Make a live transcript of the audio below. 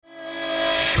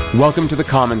Welcome to the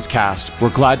Commons Cast. We're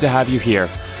glad to have you here.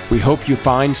 We hope you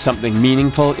find something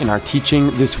meaningful in our teaching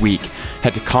this week.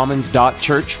 Head to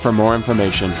commons.church for more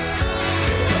information.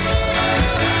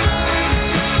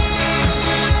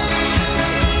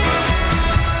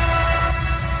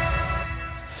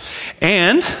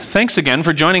 And thanks again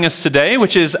for joining us today,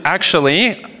 which is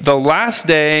actually the last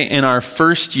day in our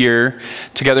first year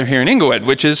together here in Inglewood,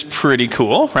 which is pretty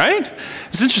cool, right?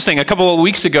 It's interesting. A couple of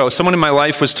weeks ago, someone in my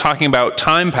life was talking about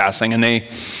time passing, and they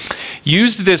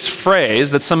used this phrase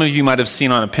that some of you might have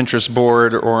seen on a Pinterest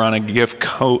board or on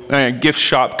a gift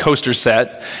shop coaster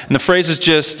set. And the phrase is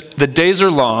just, the days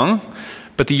are long,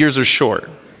 but the years are short.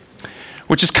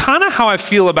 Which is kind of how I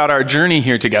feel about our journey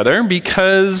here together,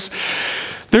 because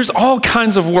there's all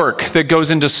kinds of work that goes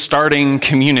into starting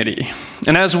community.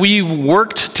 And as we've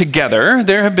worked together,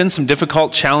 there have been some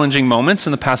difficult, challenging moments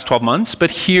in the past 12 months,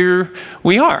 but here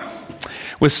we are,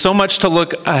 with so much to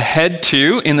look ahead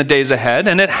to in the days ahead.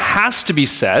 And it has to be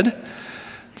said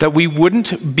that we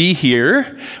wouldn't be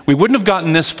here, we wouldn't have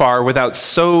gotten this far without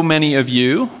so many of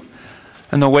you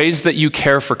and the ways that you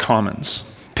care for Commons.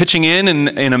 Pitching in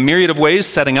a myriad of ways,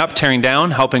 setting up, tearing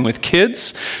down, helping with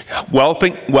kids,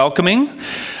 whelping,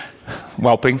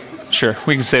 sure,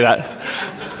 we can say that.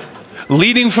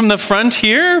 Leading from the front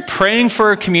here, praying for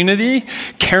our community,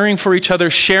 caring for each other,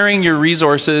 sharing your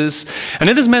resources. And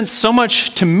it has meant so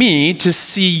much to me to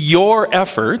see your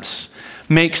efforts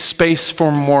make space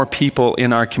for more people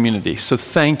in our community. So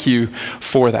thank you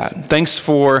for that. Thanks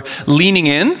for leaning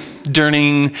in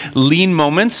during lean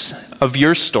moments of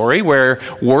your story where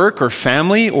work or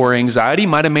family or anxiety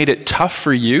might have made it tough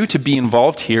for you to be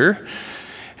involved here.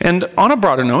 And on a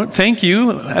broader note, thank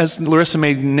you, as Larissa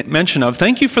made mention of,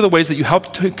 thank you for the ways that you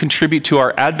helped to contribute to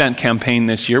our Advent campaign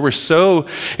this year. We're so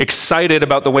excited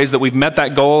about the ways that we've met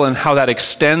that goal and how that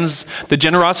extends the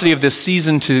generosity of this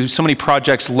season to so many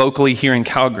projects locally here in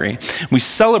Calgary. We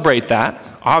celebrate that,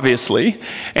 obviously.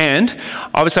 And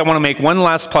obviously, I want to make one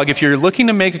last plug. If you're looking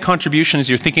to make a contribution as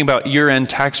you're thinking about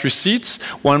year-end tax receipts,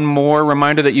 one more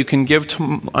reminder that you can give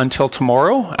until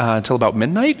tomorrow, until about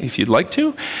midnight, if you'd like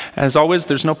to. As always,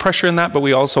 there's no pressure in that, but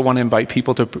we also want to invite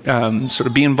people to sort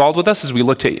of be involved with us as we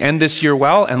look to end this year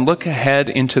well and look ahead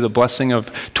into the blessing of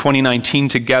 2019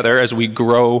 together as we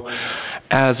grow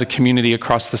as a community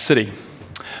across the city.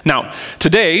 Now,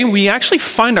 today, we actually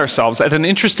find ourselves at an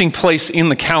interesting place in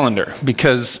the calendar,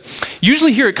 because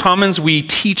usually here at Commons, we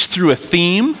teach through a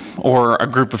theme or a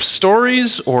group of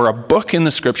stories or a book in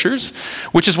the scriptures,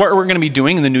 which is what we're going to be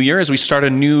doing in the new year as we start a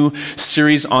new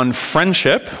series on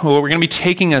friendship. Well, we're going to be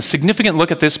taking a significant look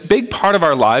at this big part of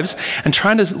our lives and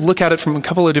trying to look at it from a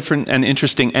couple of different and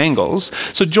interesting angles.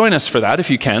 So join us for that if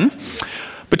you can.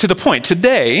 But to the point,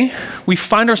 today, we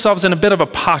find ourselves in a bit of a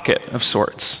pocket of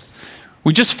sorts.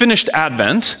 We just finished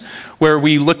Advent, where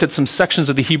we looked at some sections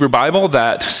of the Hebrew Bible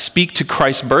that speak to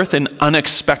Christ's birth in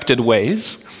unexpected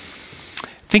ways.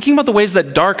 Thinking about the ways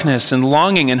that darkness and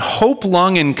longing and hope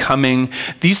long in coming,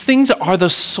 these things are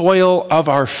the soil of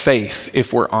our faith,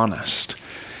 if we're honest.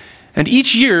 And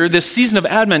each year, this season of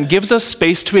Advent gives us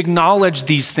space to acknowledge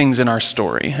these things in our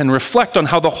story and reflect on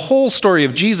how the whole story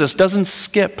of Jesus doesn't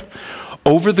skip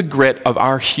over the grit of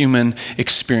our human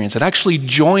experience. It actually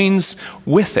joins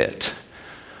with it.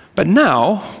 But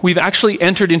now, we've actually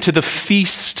entered into the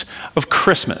feast of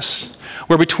Christmas,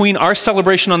 where between our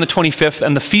celebration on the 25th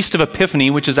and the Feast of Epiphany,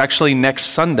 which is actually next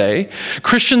Sunday,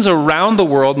 Christians around the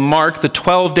world mark the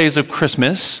 12 days of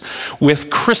Christmas with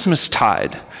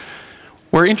Christmastide,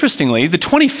 where interestingly, the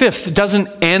 25th doesn't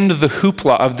end the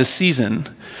hoopla of the season,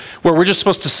 where we're just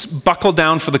supposed to buckle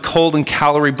down for the cold and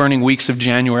calorie-burning weeks of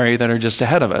January that are just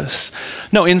ahead of us.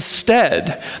 No,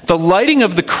 instead, the lighting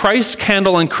of the Christ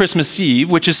candle on Christmas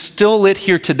Eve, which is still lit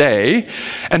here today,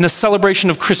 and the celebration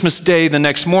of Christmas Day the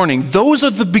next morning, those are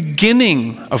the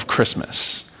beginning of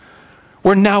Christmas,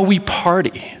 where now we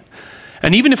party.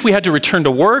 And even if we had to return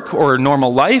to work or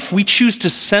normal life, we choose to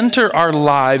center our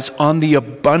lives on the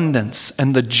abundance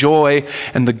and the joy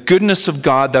and the goodness of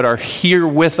God that are here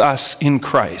with us in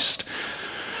Christ.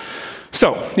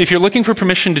 So, if you're looking for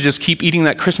permission to just keep eating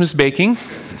that Christmas baking,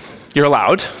 you're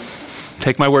allowed.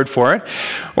 Take my word for it.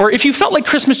 Or if you felt like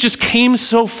Christmas just came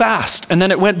so fast and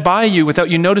then it went by you without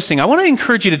you noticing, I want to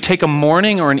encourage you to take a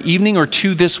morning or an evening or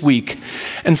two this week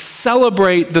and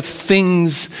celebrate the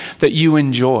things that you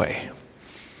enjoy.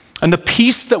 And the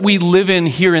peace that we live in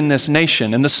here in this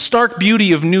nation, and the stark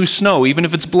beauty of new snow, even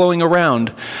if it's blowing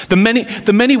around, the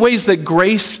many ways that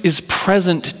grace is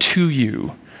present to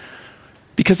you,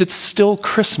 because it's still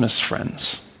Christmas,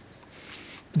 friends.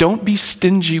 Don't be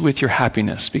stingy with your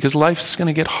happiness, because life's going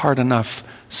to get hard enough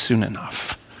soon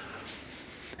enough.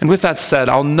 And with that said,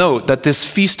 I'll note that this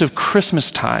feast of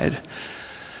Christmastide,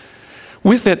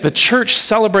 with it, the church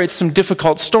celebrates some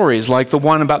difficult stories, like the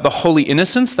one about the Holy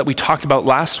Innocents that we talked about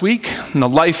last week, and the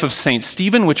life of St.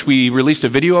 Stephen, which we released a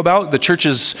video about, the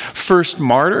church's first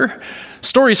martyr.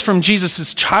 Stories from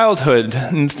Jesus' childhood,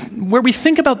 and where we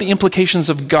think about the implications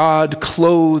of God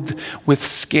clothed with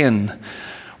skin,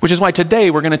 which is why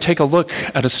today we're going to take a look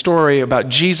at a story about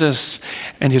Jesus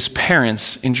and his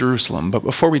parents in Jerusalem. But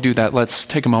before we do that, let's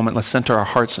take a moment, let's center our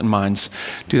hearts and minds.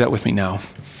 Do that with me now.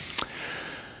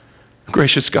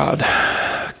 Gracious God,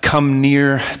 come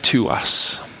near to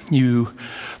us. You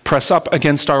press up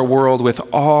against our world with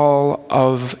all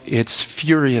of its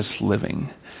furious living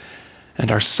and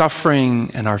our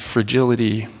suffering and our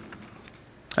fragility.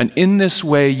 And in this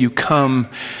way you come,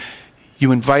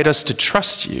 you invite us to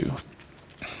trust you,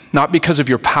 not because of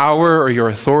your power or your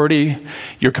authority,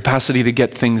 your capacity to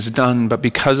get things done, but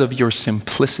because of your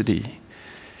simplicity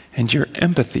and your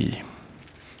empathy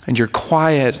and your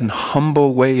quiet and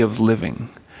humble way of living.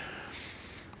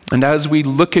 And as we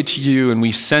look at you and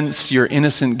we sense your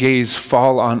innocent gaze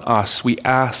fall on us, we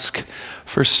ask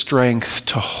for strength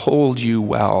to hold you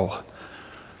well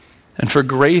and for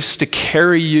grace to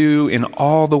carry you in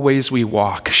all the ways we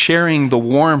walk, sharing the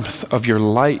warmth of your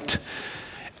light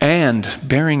and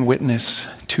bearing witness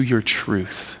to your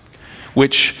truth,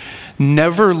 which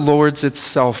never lords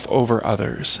itself over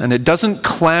others, and it doesn't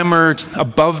clamor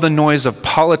above the noise of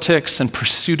politics and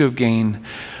pursuit of gain,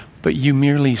 but you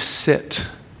merely sit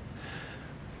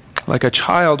like a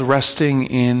child resting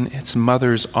in its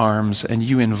mother's arms, and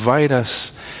you invite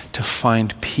us to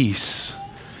find peace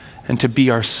and to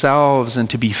be ourselves and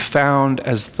to be found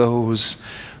as those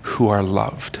who are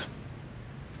loved.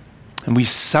 And we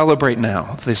celebrate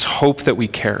now this hope that we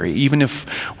carry, even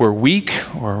if we're weak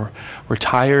or we're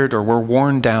tired or we're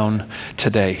worn down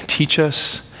today. Teach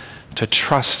us to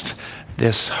trust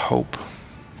this hope.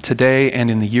 Today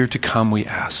and in the year to come, we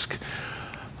ask.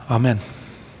 Amen.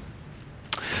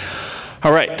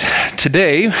 All right,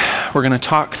 today we're going to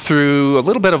talk through a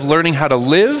little bit of learning how to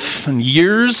live and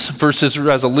years versus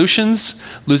resolutions,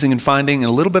 losing and finding, and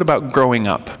a little bit about growing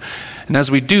up. And as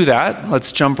we do that,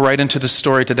 let's jump right into the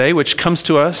story today, which comes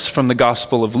to us from the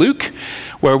Gospel of Luke,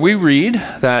 where we read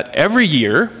that every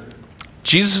year,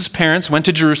 Jesus' parents went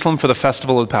to Jerusalem for the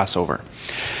festival of the Passover.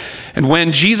 And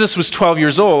when Jesus was 12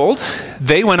 years old,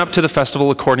 they went up to the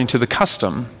festival according to the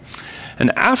custom. And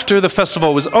after the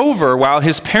festival was over, while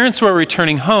his parents were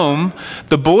returning home,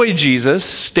 the boy Jesus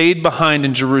stayed behind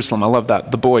in Jerusalem. I love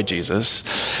that, the boy Jesus.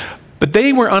 But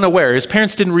they were unaware. His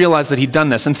parents didn't realize that he'd done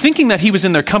this. And thinking that he was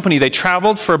in their company, they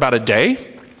traveled for about a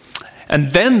day.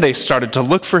 And then they started to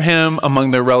look for him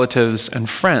among their relatives and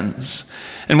friends.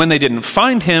 And when they didn't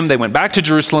find him, they went back to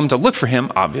Jerusalem to look for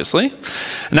him, obviously.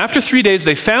 And after 3 days,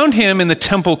 they found him in the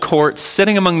temple courts,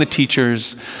 sitting among the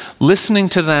teachers, listening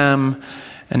to them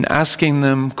and asking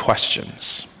them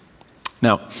questions.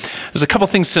 Now, there's a couple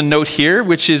things to note here,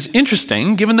 which is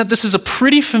interesting, given that this is a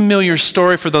pretty familiar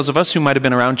story for those of us who might have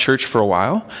been around church for a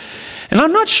while. And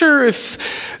I'm not sure if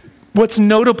what's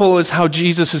notable is how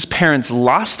Jesus' parents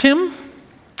lost him.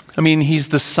 I mean, he's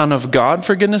the Son of God,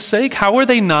 for goodness sake. How are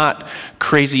they not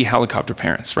crazy helicopter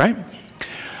parents, right?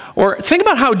 Or think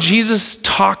about how Jesus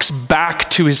talks back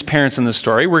to his parents in the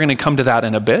story. We're going to come to that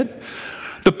in a bit.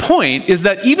 The point is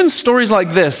that even stories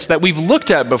like this that we've looked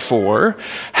at before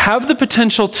have the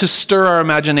potential to stir our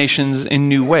imaginations in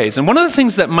new ways. And one of the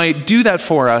things that might do that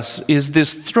for us is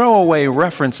this throwaway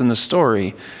reference in the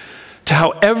story to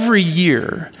how every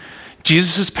year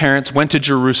Jesus' parents went to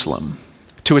Jerusalem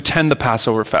to attend the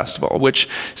Passover festival, which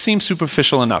seems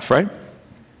superficial enough, right?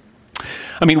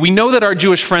 I mean, we know that our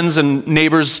Jewish friends and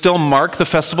neighbors still mark the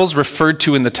festivals referred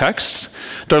to in the text.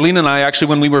 Darlene and I, actually,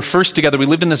 when we were first together, we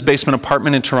lived in this basement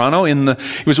apartment in Toronto. It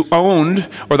was owned,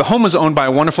 or the home was owned by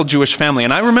a wonderful Jewish family.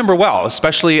 And I remember well,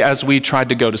 especially as we tried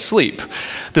to go to sleep,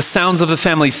 the sounds of the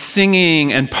family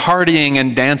singing and partying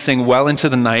and dancing well into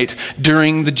the night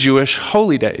during the Jewish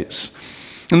holy days.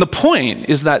 And the point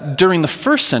is that during the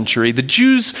first century, the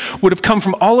Jews would have come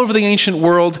from all over the ancient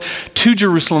world to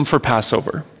Jerusalem for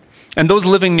Passover. And those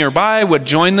living nearby would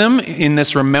join them in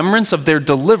this remembrance of their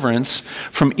deliverance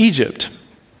from Egypt.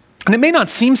 And it may not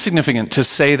seem significant to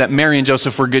say that Mary and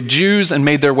Joseph were good Jews and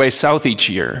made their way south each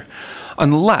year,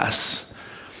 unless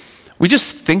we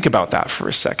just think about that for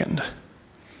a second.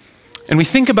 And we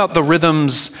think about the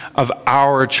rhythms of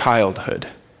our childhood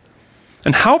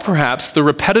and how perhaps the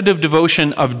repetitive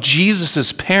devotion of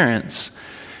Jesus' parents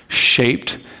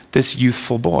shaped this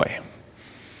youthful boy.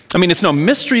 I mean, it's no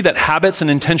mystery that habits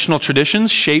and intentional traditions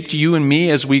shaped you and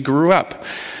me as we grew up.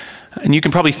 And you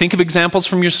can probably think of examples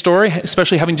from your story,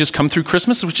 especially having just come through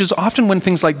Christmas, which is often when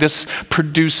things like this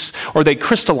produce or they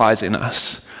crystallize in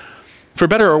us. For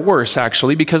better or worse,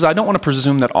 actually, because I don't want to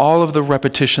presume that all of the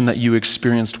repetition that you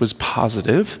experienced was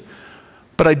positive.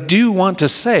 But I do want to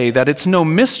say that it's no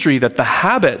mystery that the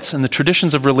habits and the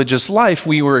traditions of religious life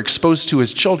we were exposed to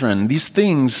as children, these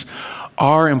things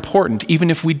are important, even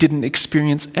if we didn't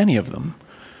experience any of them.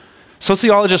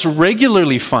 Sociologists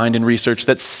regularly find in research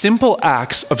that simple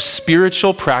acts of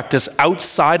spiritual practice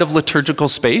outside of liturgical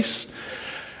space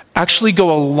actually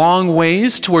go a long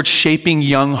ways towards shaping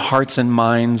young hearts and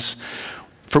minds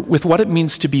with what it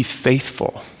means to be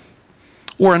faithful.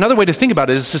 Or another way to think about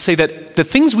it is to say that the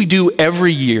things we do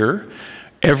every year,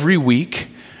 every week,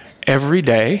 every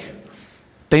day,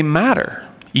 they matter,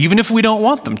 even if we don't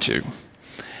want them to.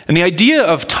 And the idea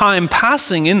of time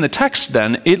passing in the text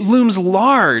then, it looms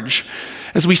large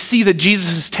as we see that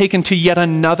Jesus is taken to yet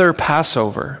another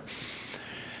Passover.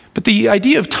 But the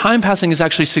idea of time passing is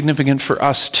actually significant for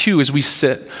us too as we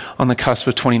sit on the cusp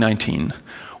of 2019,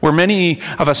 where many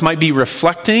of us might be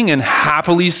reflecting and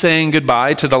happily saying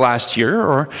goodbye to the last year,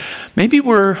 or maybe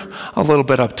we're a little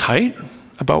bit uptight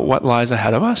about what lies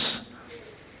ahead of us.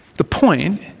 The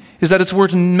point is that it's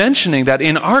worth mentioning that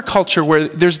in our culture where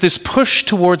there's this push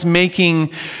towards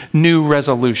making new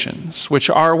resolutions, which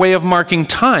are a way of marking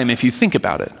time if you think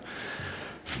about it.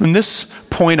 From this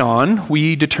point on,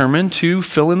 we determine to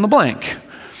fill in the blank.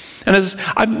 And as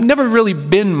I've never really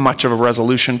been much of a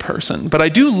resolution person, but I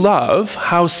do love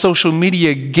how social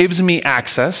media gives me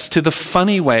access to the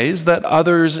funny ways that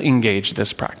others engage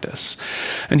this practice.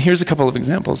 And here's a couple of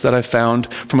examples that I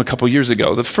found from a couple years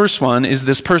ago. The first one is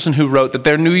this person who wrote that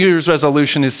their New Year's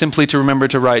resolution is simply to remember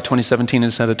to write 2017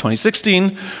 instead of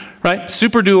 2016, right?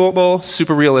 Super doable,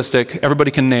 super realistic. Everybody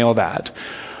can nail that.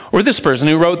 Or this person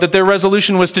who wrote that their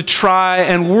resolution was to try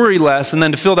and worry less and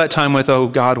then to fill that time with, oh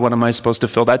God, what am I supposed to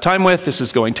fill that time with? This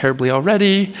is going terribly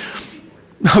already.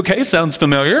 Okay, sounds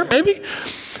familiar, maybe.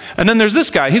 And then there's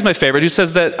this guy, he's my favorite, who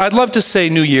says that I'd love to say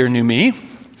new year, new me,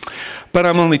 but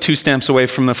I'm only 2 stamps away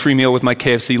from a free meal with my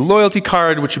KFC loyalty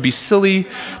card, which would be silly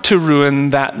to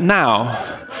ruin that now.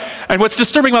 And what's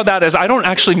disturbing about that is I don't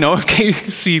actually know if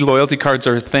KFC loyalty cards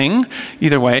are a thing.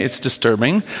 Either way, it's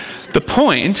disturbing. The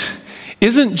point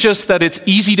isn't just that it's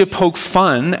easy to poke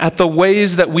fun at the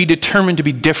ways that we determine to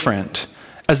be different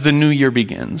as the new year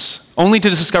begins, only to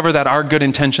discover that our good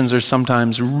intentions are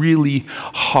sometimes really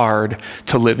hard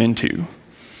to live into.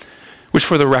 Which,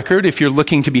 for the record, if you're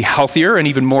looking to be healthier and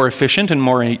even more efficient and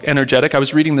more energetic, I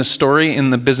was reading this story in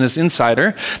the Business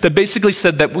Insider that basically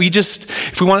said that we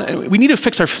need to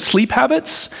fix our sleep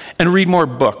habits and read more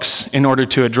books in order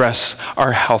to address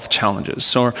our health challenges.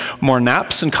 So more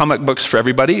naps and comic books for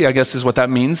everybody, I guess is what that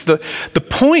means. The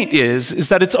point is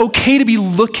that it's okay to be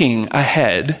looking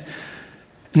ahead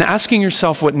and asking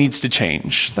yourself what needs to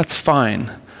change. That's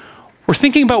fine. Or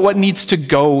thinking about what needs to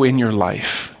go in your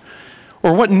life,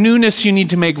 or what newness you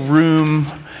need to make room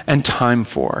and time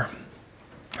for.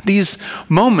 These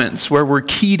moments where we're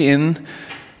keyed in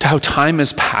to how time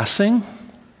is passing,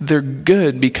 they're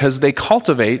good because they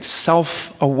cultivate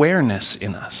self-awareness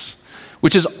in us,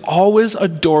 which is always a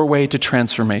doorway to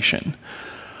transformation.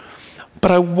 But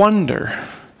I wonder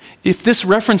if this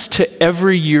reference to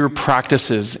every year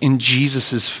practices in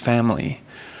Jesus' family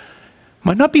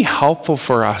might not be helpful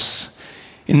for us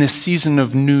in this season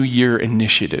of New Year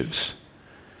initiatives,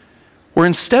 where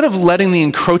instead of letting the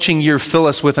encroaching year fill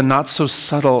us with a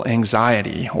not-so-subtle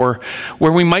anxiety, or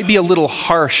where we might be a little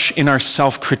harsh in our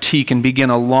self-critique and begin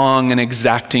a long and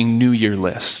exacting New Year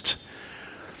list,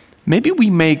 maybe we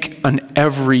make an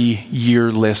every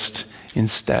year list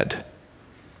instead.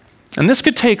 And this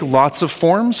could take lots of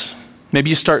forms. Maybe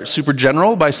you start super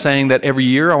general by saying that every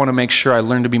year I want to make sure I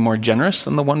learn to be more generous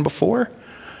than the one before,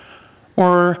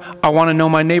 or I want to know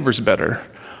my neighbors better,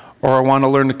 or I want to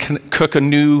learn to cook a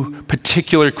new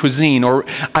particular cuisine, or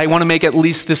I want to make at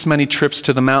least this many trips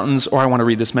to the mountains, or I want to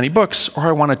read this many books, or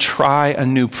I want to try a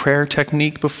new prayer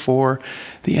technique before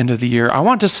the end of the year. I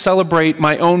want to celebrate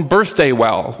my own birthday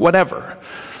well, whatever.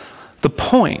 The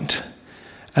point,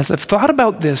 as I've thought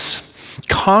about this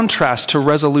contrast to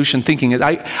resolution thinking, is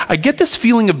I get this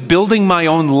feeling of building my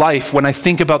own life when I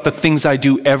think about the things I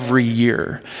do every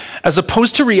year, as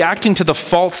opposed to reacting to the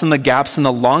faults and the gaps and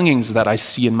the longings that I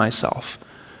see in myself,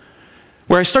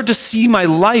 where I start to see my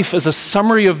life as a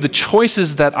summary of the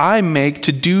choices that I make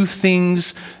to do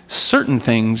things, certain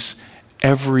things,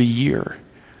 every year,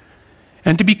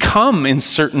 and to become in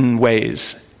certain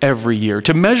ways every year,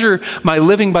 to measure my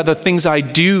living by the things I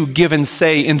do, give, and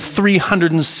say in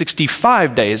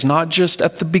 365 days, not just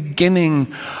at the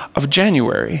beginning of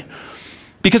January.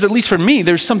 Because at least for me,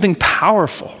 there's something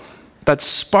powerful that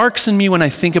sparks in me when I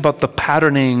think about the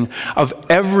patterning of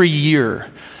every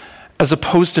year, as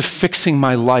opposed to fixing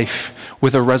my life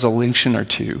with a resolution or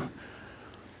two.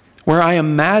 Where I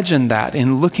imagine that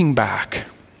in looking back,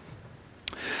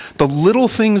 the little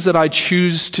things that I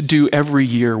choose to do every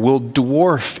year will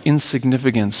dwarf in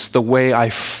significance the way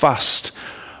I fussed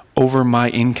over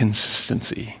my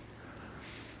inconsistency.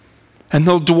 And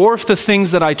they'll dwarf the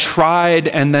things that I tried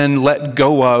and then let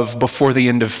go of before the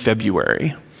end of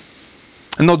February.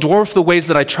 And they'll dwarf the ways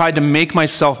that I tried to make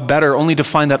myself better, only to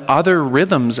find that other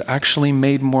rhythms actually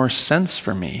made more sense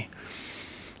for me.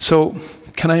 So,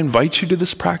 can I invite you to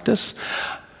this practice?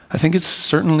 I think it's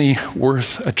certainly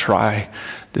worth a try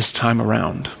this time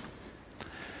around.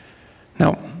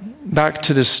 Now, back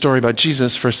to this story about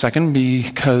Jesus for a second,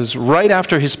 because right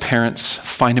after his parents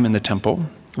find him in the temple,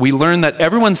 we learn that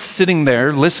everyone sitting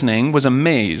there listening was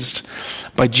amazed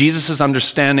by Jesus'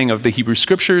 understanding of the Hebrew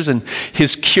Scriptures and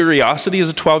his curiosity as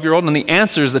a 12-year-old and the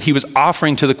answers that he was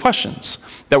offering to the questions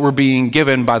that were being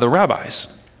given by the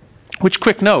rabbis. Which,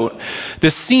 quick note,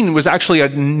 this scene was actually a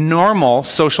normal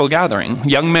social gathering.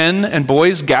 Young men and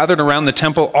boys gathered around the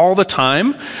temple all the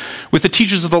time with the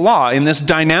teachers of the law in this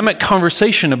dynamic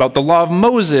conversation about the law of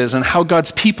Moses and how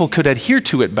God's people could adhere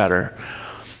to it better.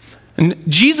 And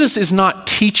Jesus is not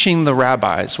teaching the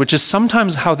rabbis, which is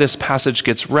sometimes how this passage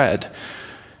gets read.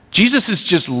 Jesus is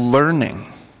just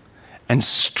learning and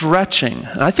stretching.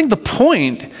 And I think the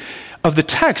point of the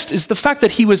text is the fact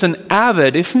that he was an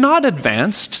avid, if not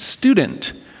advanced,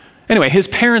 student. Anyway, his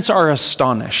parents are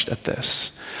astonished at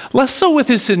this. Less so with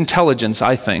his intelligence,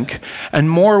 I think, and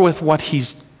more with what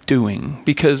he's doing.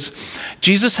 Because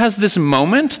Jesus has this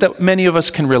moment that many of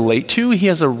us can relate to. He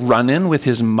has a run-in with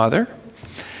his mother,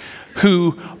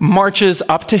 who marches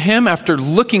up to him after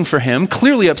looking for him,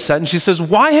 clearly upset, and she says,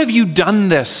 "Why have you done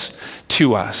this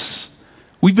to us?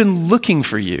 We've been looking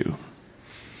for you."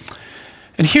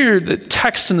 And here, the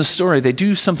text and the story, they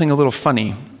do something a little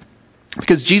funny,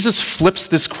 because Jesus flips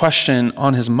this question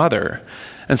on his mother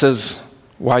and says,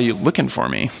 "Why are you looking for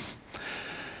me?"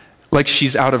 Like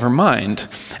she's out of her mind.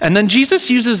 And then Jesus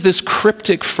uses this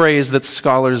cryptic phrase that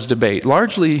scholars debate,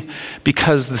 largely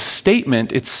because the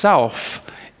statement itself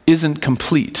isn't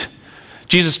complete.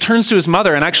 Jesus turns to his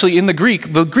mother, and actually in the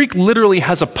Greek literally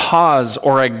has a pause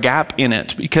or a gap in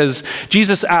it, because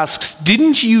Jesus asks,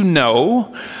 "Didn't you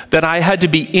know that I had to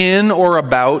be in or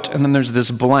about," and then there's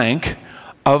this blank,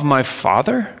 "of my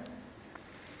Father?"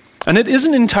 And it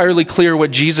isn't entirely clear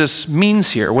what Jesus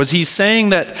means here. Was he saying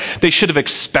that they should have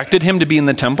expected him to be in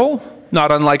the temple?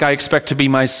 Not unlike I expect to be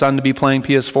my son to be playing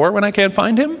PS4 when I can't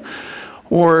find him?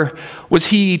 Or was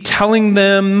he telling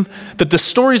them that the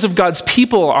stories of God's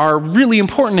people are really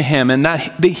important to him and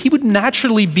that he would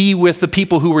naturally be with the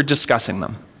people who were discussing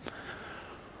them?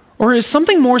 Or is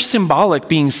something more symbolic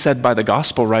being said by the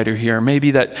gospel writer here?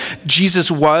 Maybe that Jesus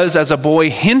was, as a boy,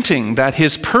 hinting that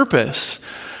his purpose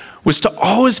was to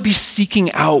always be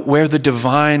seeking out where the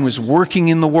divine was working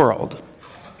in the world.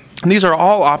 And these are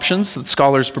all options that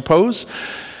scholars propose,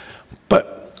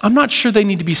 but I'm not sure they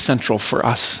need to be central for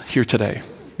us here today,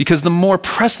 because the more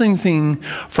pressing thing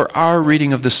for our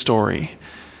reading of the story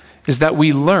is that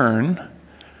we learn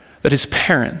that his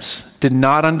parents did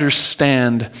not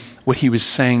understand what he was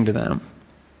saying to them,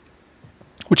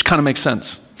 which kind of makes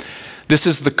sense. This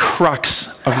is the crux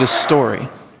of this story.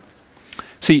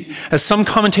 See, as some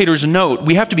commentators note,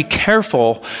 we have to be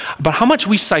careful about how much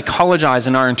we psychologize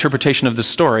in our interpretation of the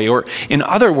story. Or in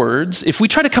other words, if we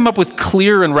try to come up with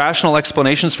clear and rational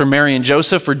explanations for Mary and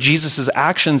Joseph or Jesus'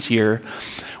 actions here,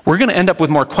 we're going to end up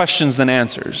with more questions than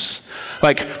answers.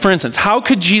 Like, for instance, how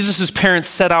could Jesus' parents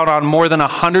set out on more than a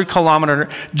 100-kilometer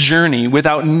journey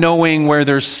without knowing where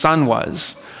their son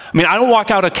was? I mean, I don't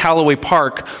walk out of Callaway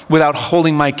Park without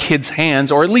holding my kids'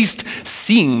 hands, or at least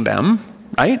seeing them,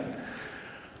 right?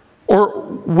 Or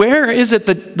where is it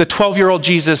that the 12-year-old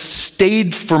Jesus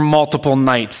stayed for multiple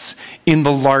nights in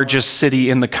the largest city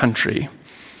in the country?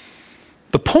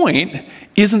 The point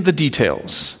isn't the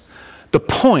details. The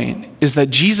point is that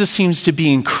Jesus seems to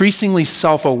be increasingly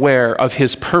self-aware of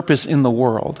his purpose in the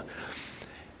world,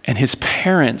 and his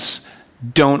parents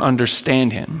don't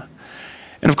understand him.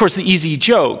 And of course, the easy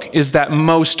joke is that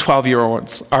most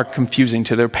 12-year-olds are confusing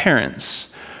to their parents.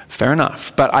 Fair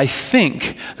enough. But I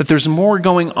think that there's more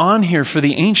going on here for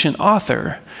the ancient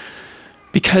author,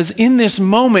 because in this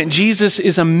moment, Jesus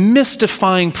is a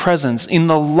mystifying presence in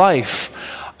the life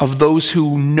of those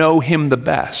who know him the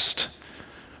best,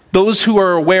 those who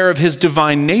are aware of his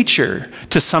divine nature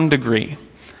to some degree.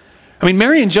 I mean,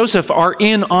 Mary and Joseph are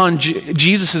in on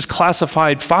Jesus'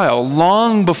 classified file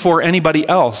long before anybody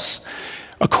else,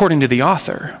 according to the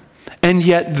author. And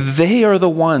yet they are the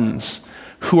ones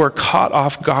who are caught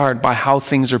off guard by how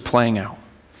things are playing out.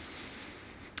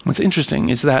 What's interesting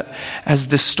is that as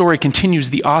this story continues,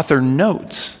 the author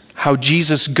notes how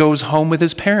Jesus goes home with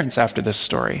his parents after this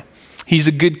story. He's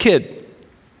a good kid.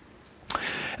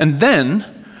 And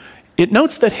then it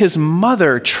notes that his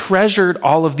mother treasured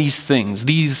all of these things,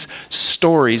 these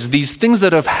stories, these things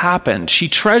that have happened. She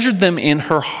treasured them in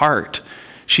her heart.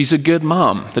 She's a good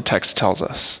mom, the text tells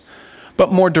us.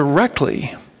 But more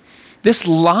directly, this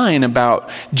line about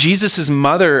Jesus'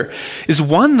 mother is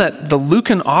one that the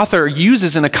Lucan author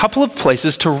uses in a couple of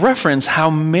places to reference how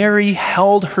Mary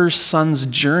held her son's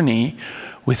journey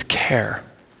with care.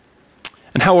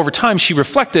 And how over time she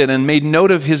reflected and made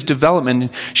note of his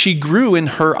development. She grew in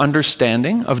her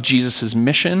understanding of Jesus'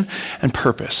 mission and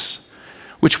purpose,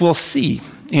 which we'll see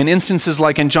in instances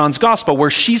like in John's gospel, where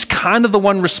she's kind of the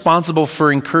one responsible for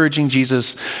encouraging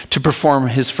Jesus to perform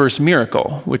his first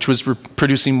miracle, which was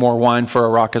producing more wine for a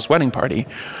raucous wedding party.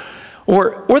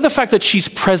 Or the fact that she's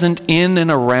present in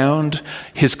and around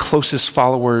his closest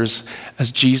followers as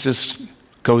Jesus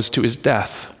goes to his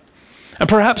death. And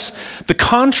perhaps the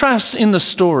contrast in the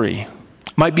story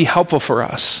might be helpful for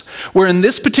us, where in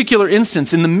this particular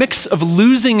instance, in the mix of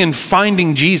losing and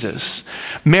finding Jesus,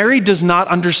 Mary does not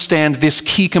understand this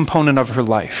key component of her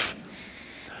life,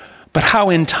 but how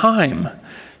in time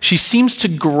she seems to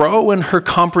grow in her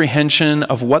comprehension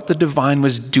of what the divine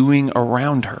was doing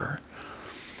around her.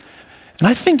 And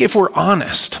I think if we're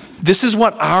honest, this is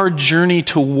what our journey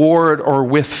toward or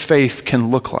with faith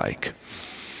can look like,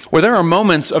 where there are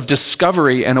moments of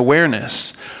discovery and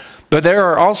awareness, but there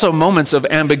are also moments of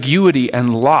ambiguity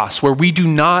and loss where we do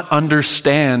not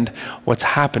understand what's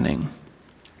happening.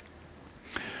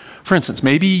 For instance,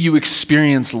 maybe you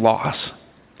experience loss,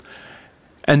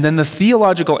 and then the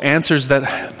theological answers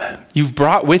that you've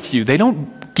brought with you, they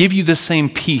don't give you the same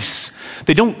peace.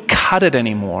 They don't cut it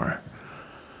anymore.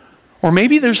 Or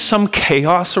maybe there's some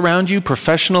chaos around you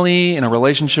professionally, in a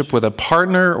relationship with a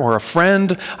partner or a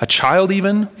friend, a child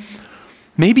even.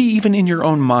 Maybe even in your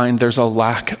own mind, there's a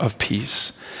lack of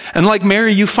peace. And like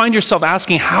Mary, you find yourself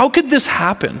asking, how could this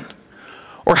happen?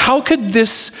 Or how could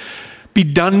this be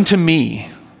done to me?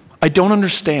 I don't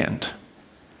understand.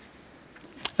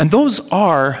 And those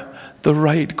are the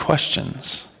right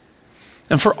questions.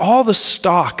 And for all the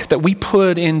stock that we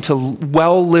put into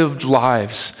well-lived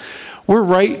lives, we're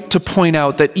right to point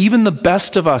out that even the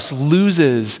best of us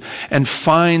loses and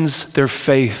finds their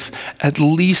faith at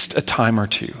least a time or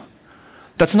two.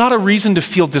 That's not a reason to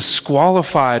feel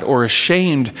disqualified or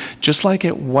ashamed, just like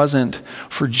it wasn't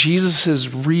for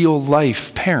Jesus' real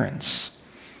life parents.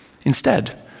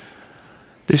 Instead,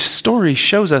 this story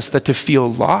shows us that to feel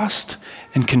lost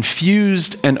and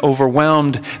confused and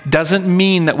overwhelmed doesn't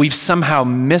mean that we've somehow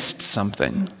missed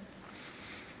something.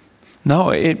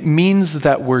 No, it means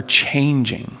that we're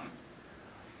changing.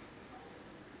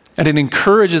 And it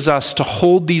encourages us to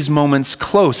hold these moments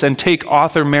close and take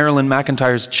author Marilyn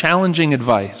McIntyre's challenging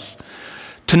advice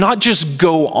to not just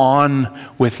go on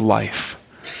with life,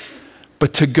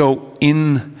 but to go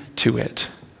into it.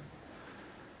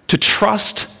 To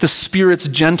trust the Spirit's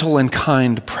gentle and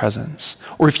kind presence.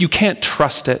 Or if you can't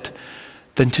trust it,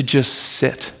 then to just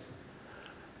sit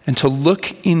and to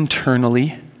look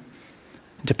internally,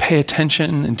 and to pay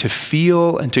attention and to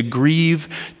feel and to grieve,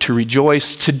 to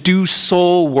rejoice, to do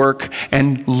soul work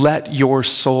and let your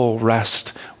soul rest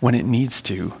when it needs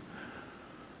to.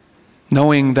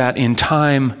 Knowing that in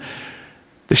time,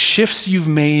 the shifts you've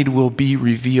made will be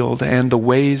revealed and the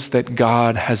ways that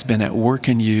God has been at work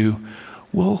in you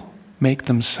will make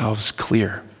themselves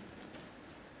clear.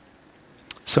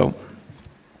 So,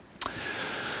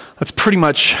 that's pretty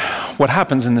much what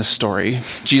happens in this story.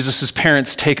 Jesus'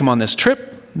 parents take him on this trip,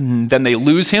 then they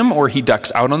lose him or he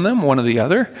ducks out on them, one or the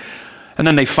other. And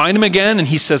then they find him again and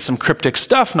he says some cryptic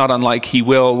stuff, not unlike he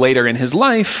will later in his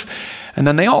life. And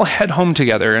then they all head home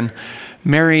together. And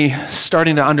Mary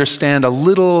starting to understand a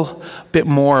little bit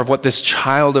more of what this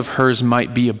child of hers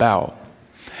might be about.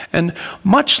 And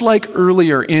much like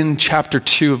earlier in chapter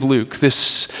 2 of Luke,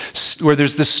 where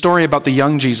there's this story about the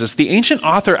young Jesus, the ancient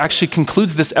author actually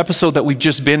concludes this episode that we've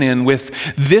just been in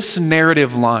with this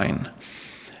narrative line.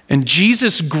 And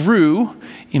Jesus grew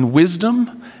in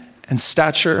wisdom and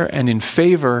stature and in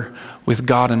favor with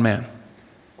God and man.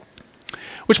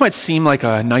 Which might seem like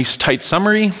a nice tight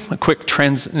summary, a quick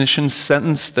transition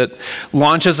sentence that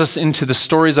launches us into the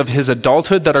stories of his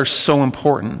adulthood that are so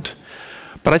important.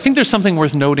 But I think there's something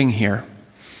worth noting here,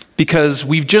 because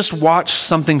we've just watched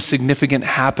something significant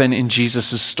happen in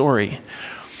Jesus' story.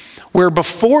 Where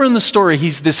before in the story,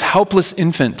 he's this helpless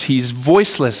infant, he's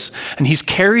voiceless, and he's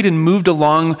carried and moved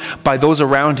along by those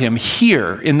around him.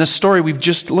 Here, in this story we've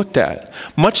just looked at,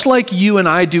 much like you and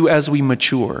I do as we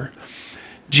mature,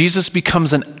 Jesus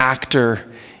becomes an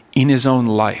actor in his own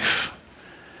life.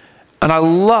 And I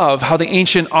love how the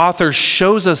ancient author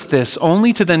shows us this,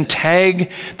 only to then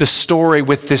tag the story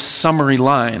with this summary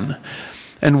line.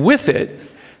 And with it,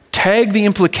 tag the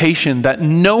implication that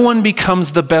no one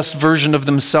becomes the best version of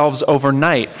themselves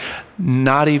overnight,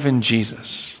 not even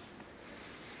Jesus.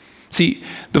 See,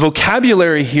 the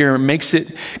vocabulary here makes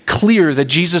it clear that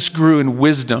Jesus grew in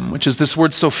wisdom, which is this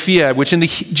word Sophia, which in the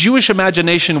Jewish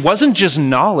imagination wasn't just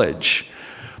knowledge,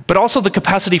 but also the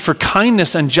capacity for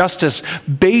kindness and justice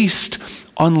based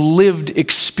on lived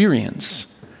experience.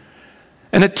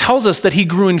 And it tells us that he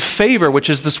grew in favor, which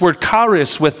is this word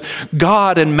charis, with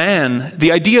God and man.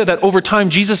 The idea that over time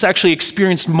Jesus actually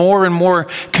experienced more and more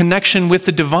connection with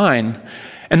the divine,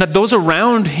 and that those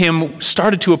around him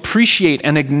started to appreciate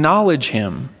and acknowledge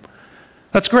him.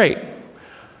 That's great.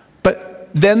 But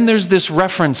then there's this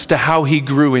reference to how he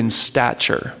grew in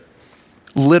stature,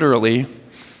 literally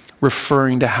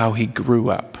referring to how he grew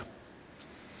up.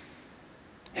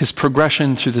 His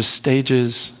progression through the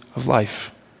stages of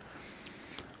life,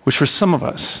 which for some of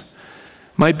us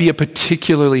might be a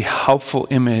particularly helpful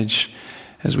image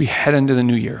as we head into the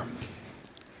new year.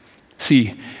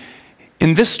 See,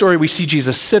 in this story, we see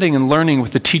Jesus sitting and learning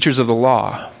with the teachers of the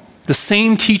law, the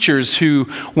same teachers who,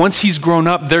 once he's grown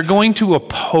up, they're going to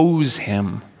oppose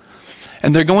him,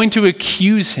 and they're going to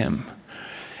accuse him.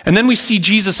 And then we see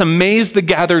Jesus amaze the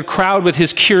gathered crowd with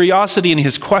his curiosity and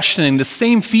his questioning, the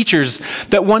same features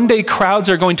that one day crowds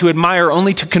are going to admire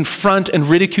only to confront and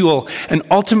ridicule and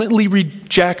ultimately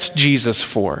reject Jesus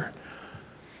for.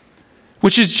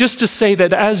 Which is just to say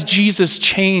that as Jesus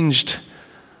changed,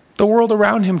 the world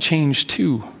around him changed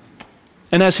too.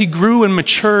 And as he grew and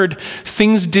matured,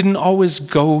 things didn't always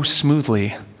go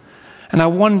smoothly. And I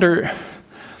wonder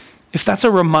if that's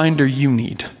a reminder you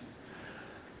need.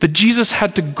 That Jesus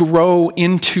had to grow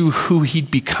into who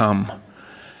he'd become,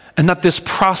 and that this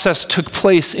process took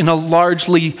place in a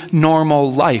largely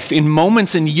normal life, in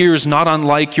moments and years not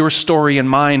unlike your story and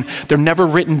mine. They're never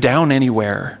written down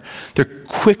anywhere. They're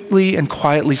quickly and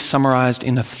quietly summarized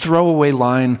in a throwaway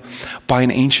line by an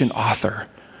ancient author.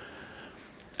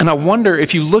 And I wonder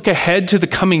if you look ahead to the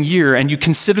coming year and you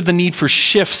consider the need for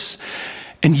shifts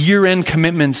and year-end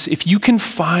commitments, if you can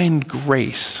find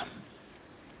grace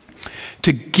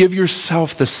to give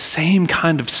yourself the same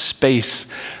kind of space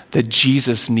that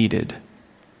Jesus needed.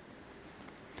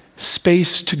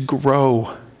 Space to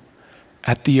grow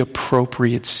at the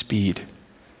appropriate speed.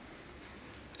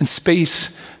 And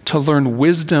space to learn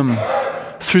wisdom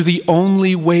through the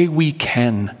only way we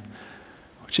can,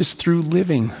 which is through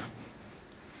living.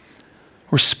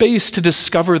 Or space to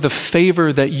discover the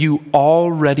favor that you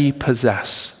already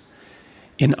possess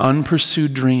in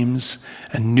unpursued dreams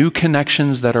and new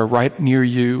connections that are right near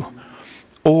you,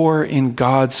 or in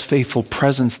God's faithful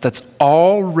presence that's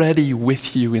already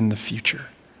with you in the future.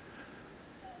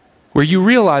 Where you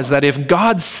realize that if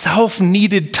God's self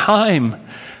needed time,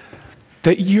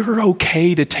 that you're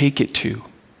okay to take it to.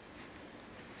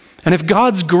 And if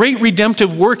God's great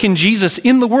redemptive work in Jesus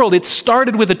in the world, it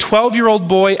started with a 12-year-old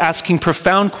boy asking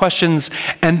profound questions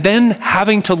and then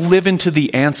having to live into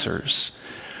the answers,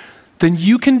 then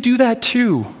you can do that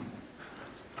too.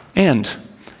 And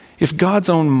if God's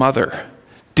own mother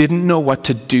didn't know what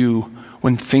to do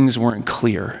when things weren't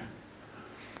clear,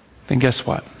 then guess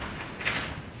what?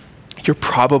 You're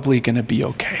probably going to be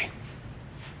okay.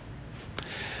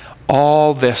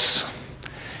 All this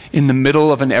in the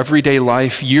middle of an everyday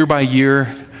life, year by year,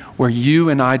 where you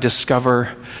and I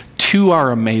discover, to our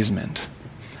amazement,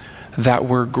 that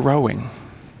we're growing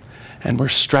and we're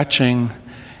stretching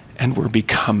and we're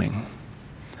becoming,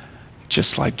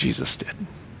 just like Jesus did.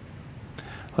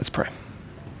 Let's pray.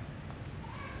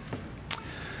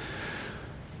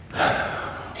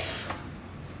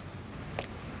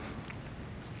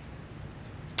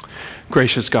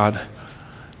 Gracious God,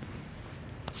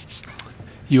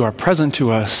 you are present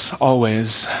to us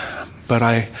always, but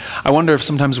I wonder if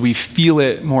sometimes we feel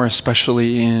it more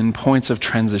especially in points of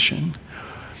transition.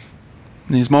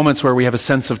 In these moments where we have a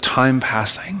sense of time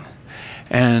passing,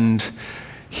 and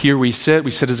here we sit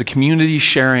as a community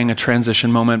sharing a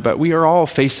transition moment, but we are all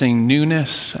facing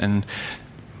newness and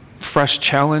fresh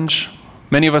challenge.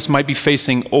 Many of us might be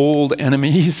facing old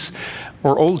enemies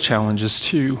or old challenges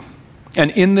too.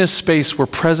 And in this space, we're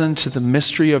present to the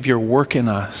mystery of your work in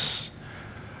us,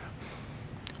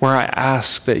 where I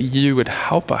ask that you would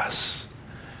help us.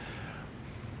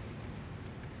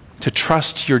 to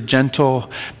trust your gentle,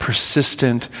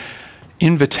 persistent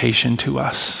invitation to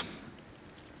us.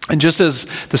 And just as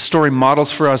the story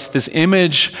models for us this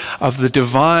image of the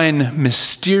divine,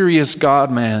 mysterious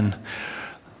God-man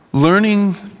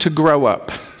learning to grow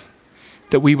up,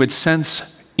 that we would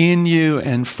sense in you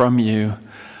and from you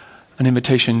an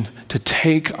invitation to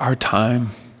take our time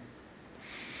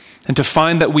and to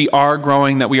find that we are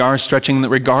growing, that we are stretching, that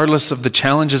regardless of the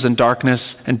challenges and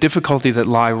darkness and difficulty that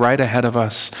lie right ahead of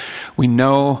us, we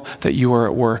know that you are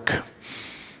at work.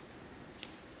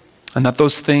 And that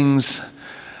those things,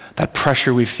 that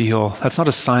pressure we feel, that's not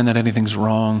a sign that anything's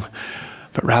wrong,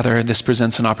 but rather this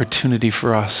presents an opportunity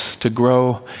for us to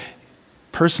grow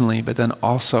personally, but then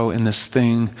also in this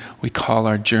thing we call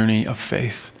our journey of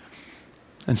faith.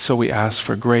 And so we ask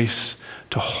for grace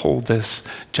to hold this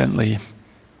gently.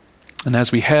 And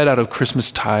as we head out of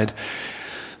Christmastide,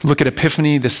 look at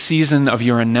Epiphany, the season of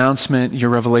your announcement, your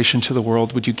revelation to the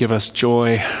world, would you give us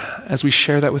joy as we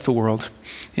share that with the world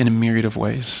in a myriad of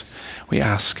ways? We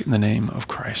ask in the name of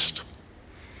Christ.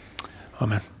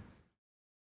 Amen.